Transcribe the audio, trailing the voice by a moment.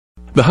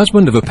The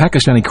husband of a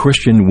Pakistani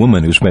Christian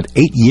woman who spent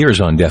 8 years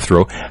on death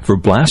row for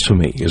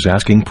blasphemy is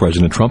asking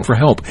President Trump for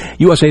help.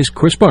 USA's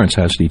Chris Barnes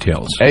has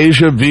details.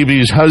 Asia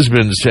Bibi's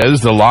husband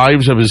says the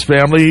lives of his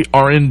family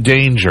are in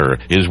danger.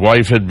 His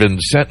wife had been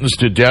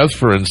sentenced to death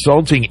for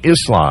insulting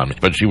Islam,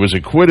 but she was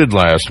acquitted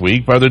last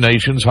week by the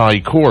nation's high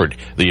court.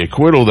 The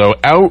acquittal, though,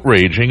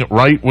 outraging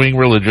right-wing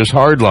religious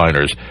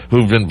hardliners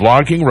who've been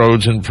blocking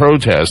roads in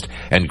protest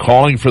and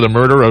calling for the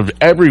murder of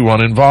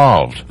everyone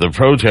involved. The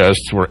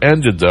protests were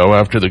ended, though,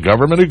 after the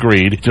government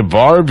agreed to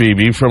bar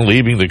Bibi from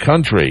leaving the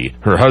country.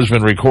 Her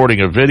husband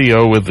recording a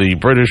video with the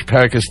British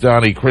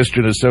Pakistani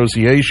Christian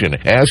Association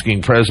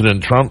asking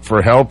President Trump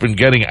for help in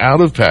getting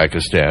out of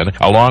Pakistan,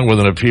 along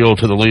with an appeal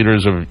to the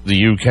leaders of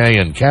the UK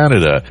and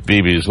Canada.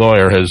 Bibi's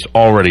lawyer has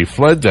already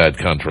fled that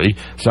country,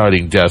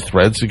 citing death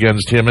threats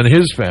against him and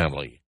his family.